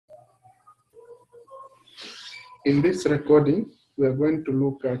In this recording, we are going to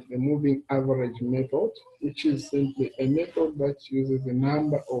look at the moving average method, which is simply a method that uses a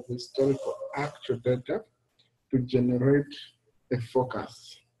number of historical actual data to generate a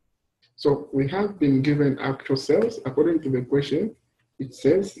forecast. So we have been given actual sales. According to the question, it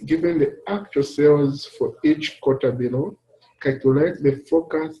says, given the actual sales for each quarter below, calculate the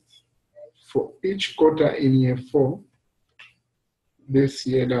forecast for each quarter in year 4, this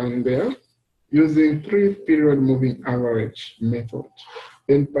year down there, using 3-period moving average method.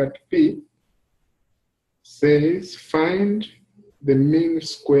 Then part B says find the mean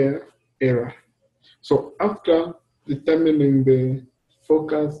square error. So after determining the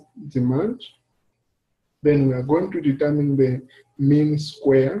forecast demand, then we are going to determine the mean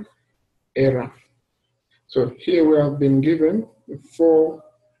square error. So here we have been given 4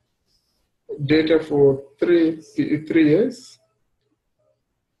 data for 3 years.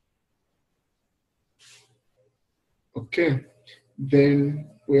 Okay, then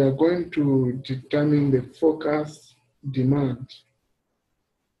we are going to determine the forecast demand.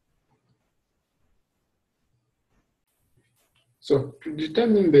 So to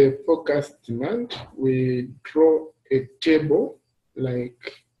determine the forecast demand, we draw a table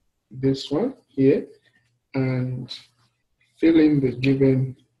like this one here and fill in the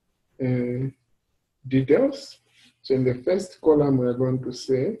given details. So in the first column, we are going to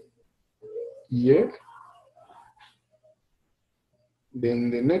say year.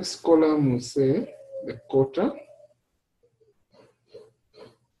 Then the next column will say the quarter.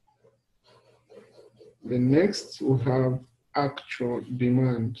 The next will have actual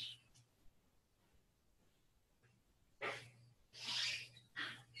demand.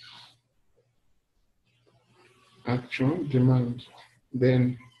 Actual demand.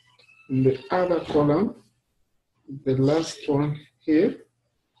 Then in the other column, the last one here,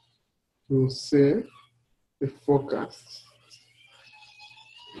 will say the forecast.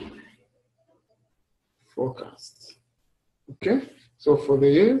 Forecast. Okay, so for the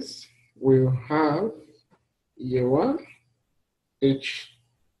years, we'll have year 1, each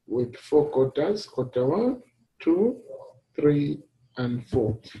with 4 quarters, quarter 1, 2, 3, and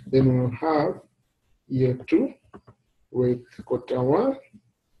 4. Then we'll have year 2 with quarter 1,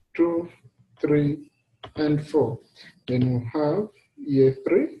 2, 3, and 4. Then we'll have year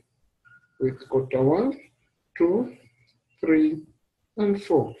 3 with quarter 1, 2, 3, and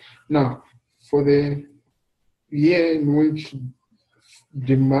 4. Now, for the year in which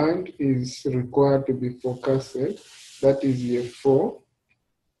demand is required to be forecasted, that is year 4,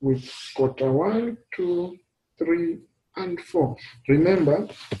 with quarter 1, 2, 3, and 4. Remember,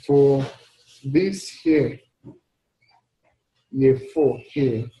 for this here, year 4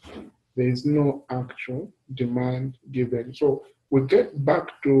 here, there is no actual demand given. So we get back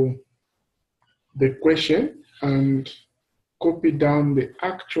to the question and copy down the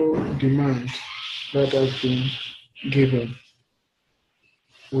actual demand that has been given.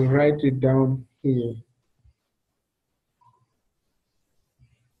 We write it down here.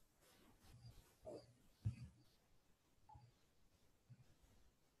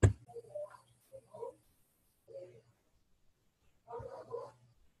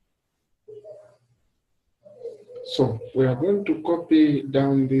 So we are going to copy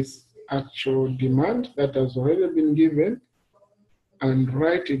down this actual demand that has already been given and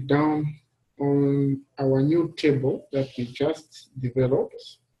write it down on our new table that we just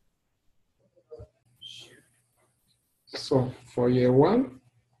developed. So for year 1,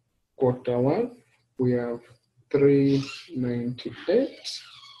 quarter 1, we have 398.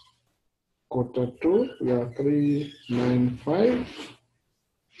 Quarter 2, we have 395.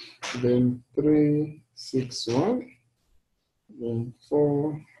 Then 361. Then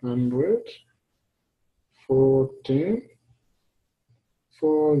 400. 410.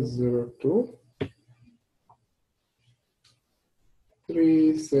 402.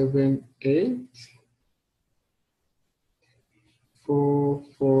 378.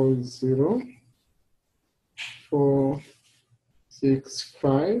 440.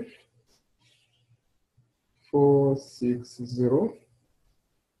 465. 460.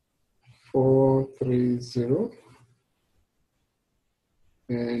 430.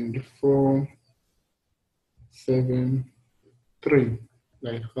 And 473,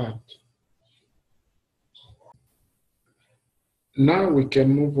 like that. Now we can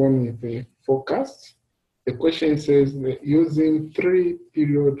move on with the forecast. The question says that using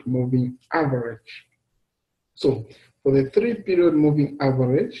 3-period moving average. So for the 3-period moving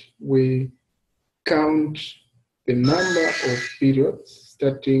average, we count the number of periods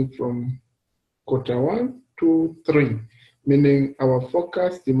starting from quarter 1 to 3, meaning our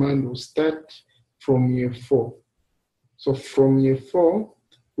forecast demand will start from year 4. So from year 4,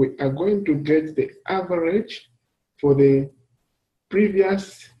 we are going to get the average for the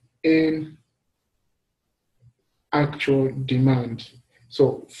previous N actual demand.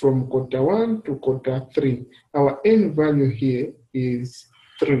 So from quarter 1 to quarter 3, our N value here is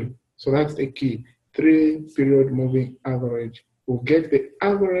 3. So that's the key, 3 period moving average. We'll get the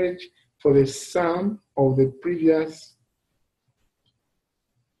average for the sum of the previous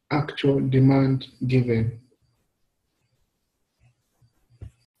actual demand given.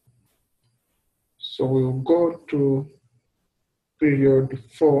 So we'll go to period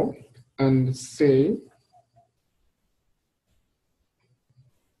 4 and say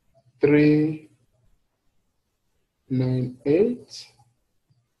 398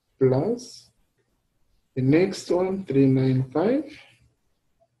 plus the next one 395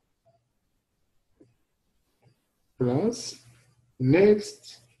 plus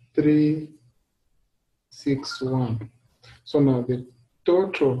next 361. So now the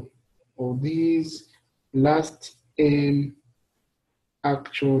total of these last N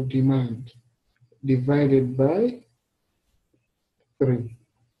actual demand divided by 3.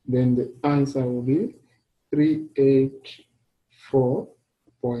 Then the answer will be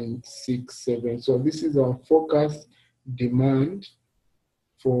 384.67. So this is our forecast demand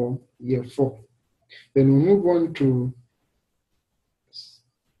for year 4. Then we move on to,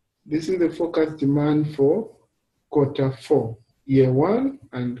 this is the forecast demand for quarter 4, year 1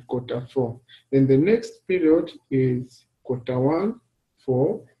 and quarter 4. Then the next period is quarter 1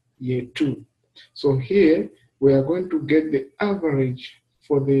 for year 2. So here we are going to get the average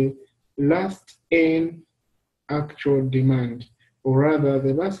for the last N actual demand, or rather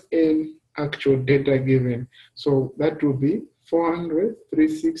the last N actual data given. So that will be 400,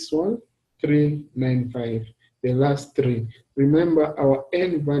 361, 395, the last 3. Remember our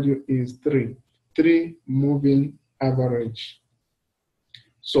N value is 3 moving average.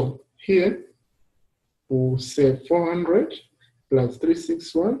 So here we'll say 400 plus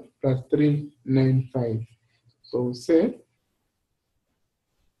 361 plus 395. So we'll say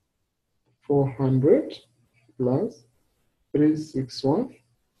 400 plus 361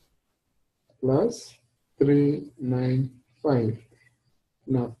 plus 395.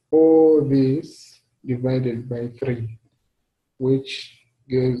 Now all this divided by 3, which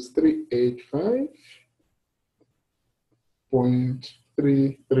gives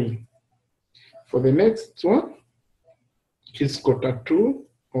 385.33. For the next one, which is quarter 2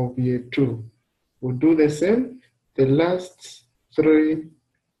 of year 2, we'll do the same. The last 3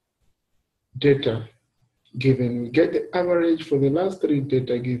 data given, we get the average for the last 3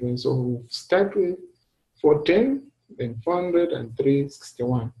 data given. So we'll start with 410, then 400 and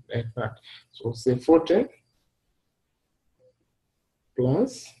 361, like that. So we'll say 410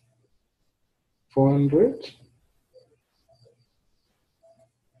 plus 400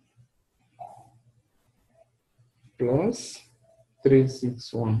 plus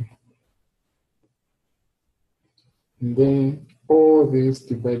 361. And then all this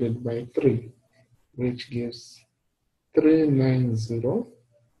divided by 3, which gives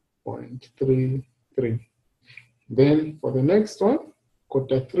 390.33. Then for the next one,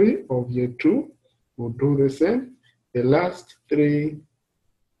 quarter 3 of year 2, we'll do the same. The last 3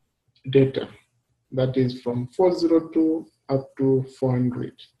 data, that is from 402 up to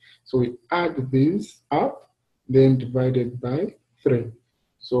 400. So we add these up, then divided by 3.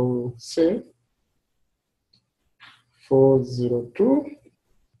 So say 402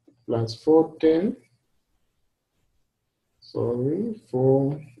 plus 410,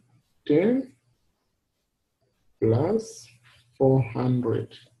 410 plus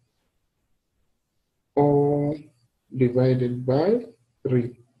 400, all divided by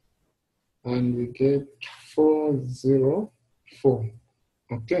 3. And we get 404.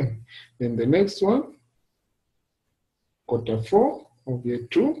 Okay, then the next one, quarter 4 of year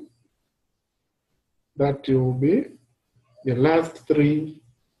 2, that will be the last 3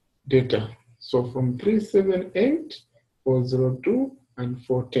 data. So from 378, 402, and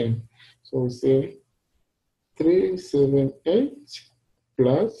 410. So we say 378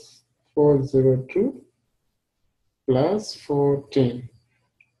 plus 402 plus 410,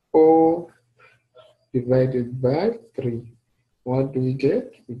 all divided by 3. What do we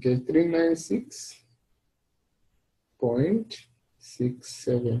get? We get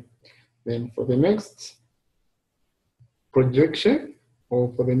 396.67. Then for the next projection,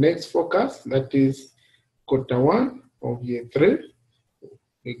 or for the next forecast, that is quarter 1 of year 3,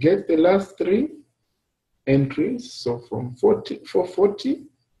 we get the last 3 entries. So from 440,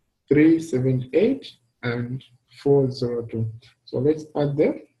 378, and 402. So let's add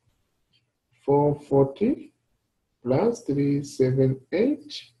them. 440 plus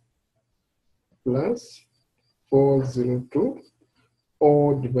 378 plus 402,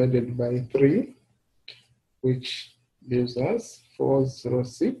 all divided by 3, which gives us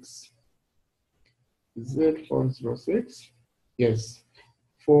 406. Is it 406? Yes,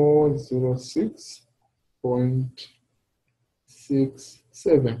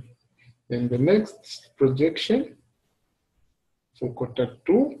 406.67. Then the next projection for quarter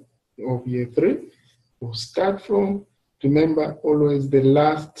 2 of year 3, we'll start from, remember, always the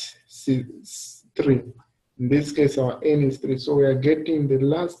last 3. In this case, our N is 3, so we are getting the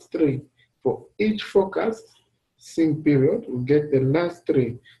last 3. For each forecast sync period, we get the last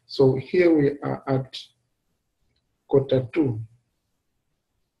 3. So here we are at quarter 2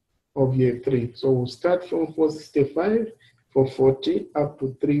 of year 3. So we'll start from 465, 440 up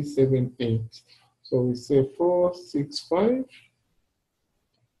to 378. So we say 465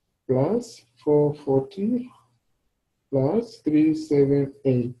 plus 440 plus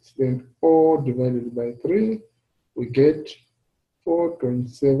 378. Then all divided by 3, we get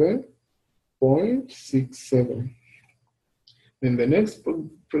 427.67. Then the next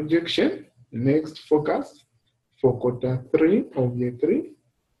projection, the next forecast for quarter 3 of year 3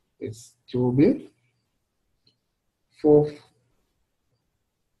 is to be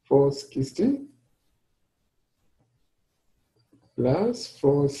 460 plus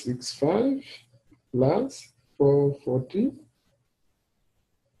 465 plus 440,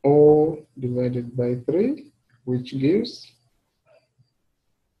 all divided by 3, which gives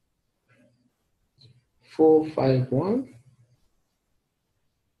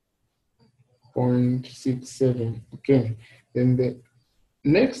 451.67. Okay, then the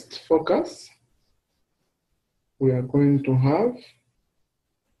next focus, we are going to have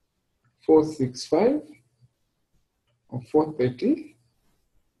 465 or 430,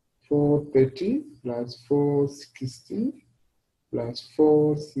 430 plus 460 plus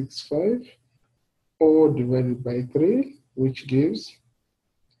 465, all divided by 3, which gives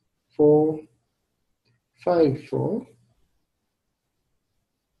 454.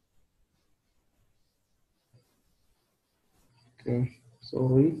 Okay,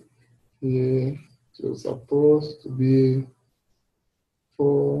 sorry, here it was supposed to be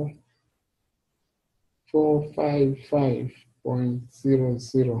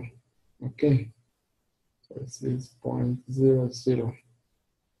 455.00. Okay, so this is 0.00.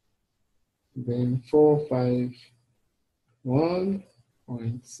 Then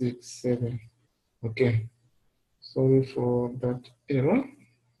 451.67. Okay, sorry for that error.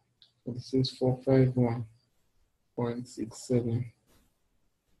 So this is 451.67.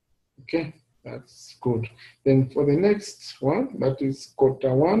 Okay, that's good. Then for the next one, that is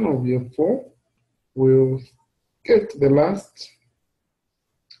quarter 1 of year 4, we'll get the last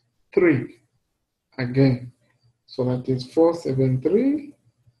 3 again. So that is 473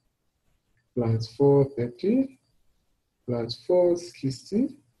 plus 430 plus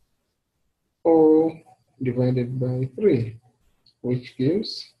 460, all divided by 3, which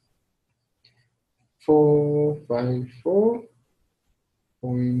gives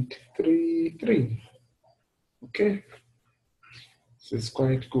 454.33. Okay, this is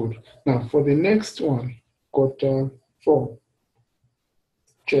quite good. Now for the next one, quarter 4,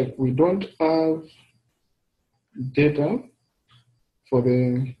 check. We don't have data for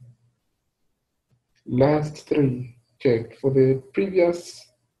the last 3. Check for the previous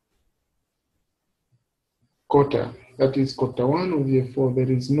quarter, that is quarter 1 of year 4,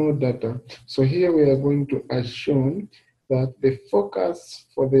 there is no data. So here we are going to assume that the focus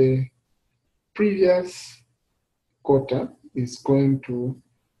for the previous quarter is going to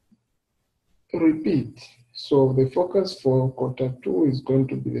repeat. So the focus for quarter 2 is going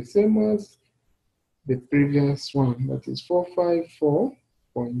to be the same as the previous one, that is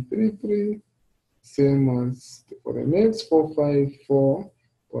 454.33, same as for the next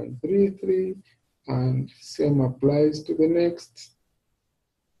 454.33, and same applies to the next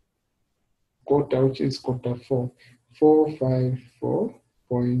quarter, which is quarter 4,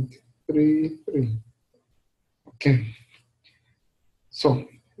 454.33. Okay, so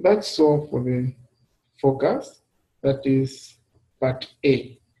that's all for the forecast. That is part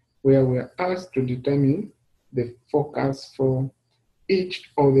A, where we are asked to determine the forecast for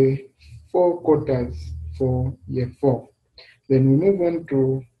each of the 4 quarters for year 4. Then we move on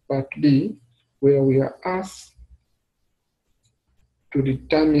to part B, where we are asked to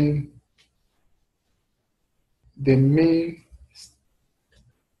determine the mean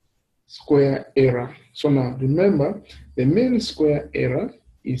square error. So now remember, the mean square error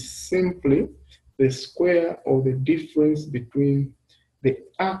is simply the square of the difference between the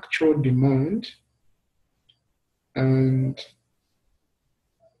actual demand and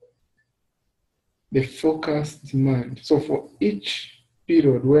the forecast demand. So for each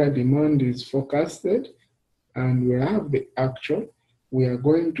period where demand is forecasted and we have the actual, we are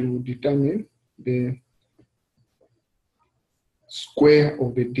going to determine the square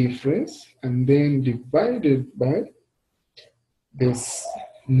of the difference and then divided by this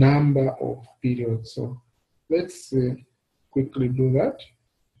number of periods. So let's quickly do that.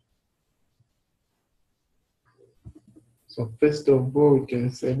 So first of all, we can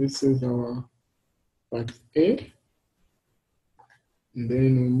say this is our part A, and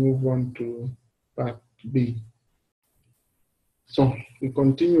then we move on to part B. So we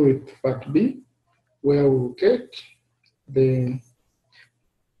continue with part B, where we'll get the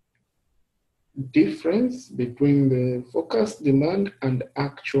difference between the forecast demand and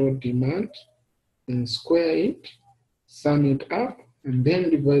actual demand and square it, sum it up, and then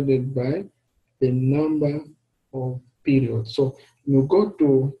divided by the number of periods. So you go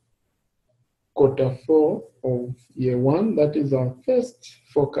to Q4 of year 1, that is our first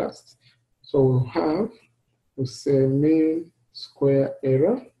forecast. So we'll have, we say mean square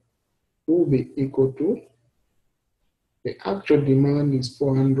error will be equal to the actual demand is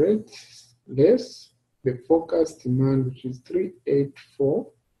 400 less the forecast demand, which is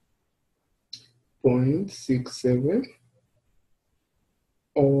 384.67,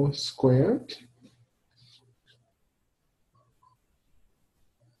 all squared,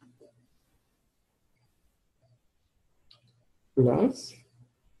 plus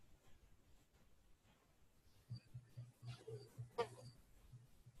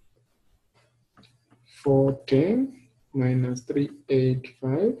 410 minus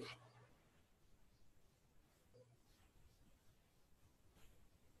 385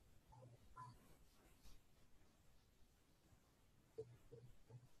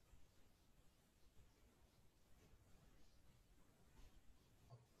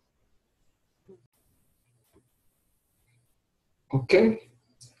 Okay,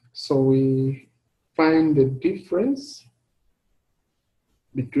 so we find the difference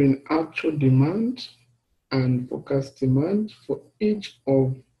between actual demand and forecast demand for each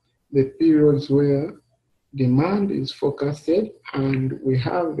of the periods where demand is forecasted and we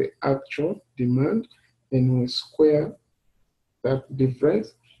have the actual demand, then we square that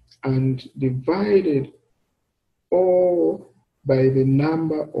difference and divide it all by the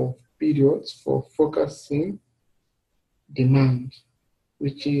number of periods for forecasting demand,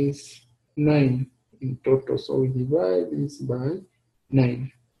 which is 9 in total. So we divide this by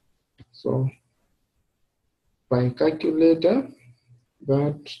 9. So by calculator,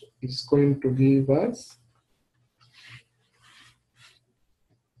 that is going to give us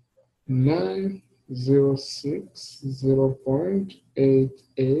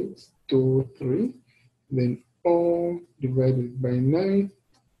 906.8823, then all divided by 9,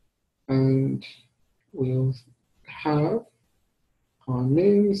 and we'll have our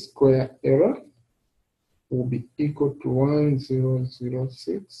mean square error will be equal to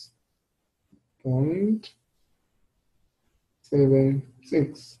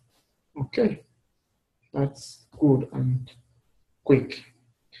 1006.76. Okay, that's good and quick.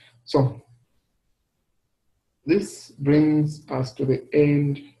 So this brings us to the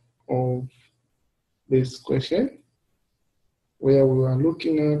end of this question, where we are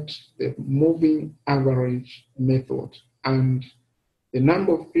looking at the moving average method, and the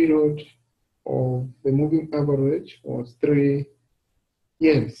number of periods of the moving average was 3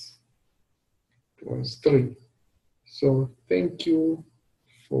 years. It was 3. So thank you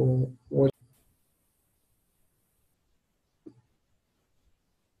for watching.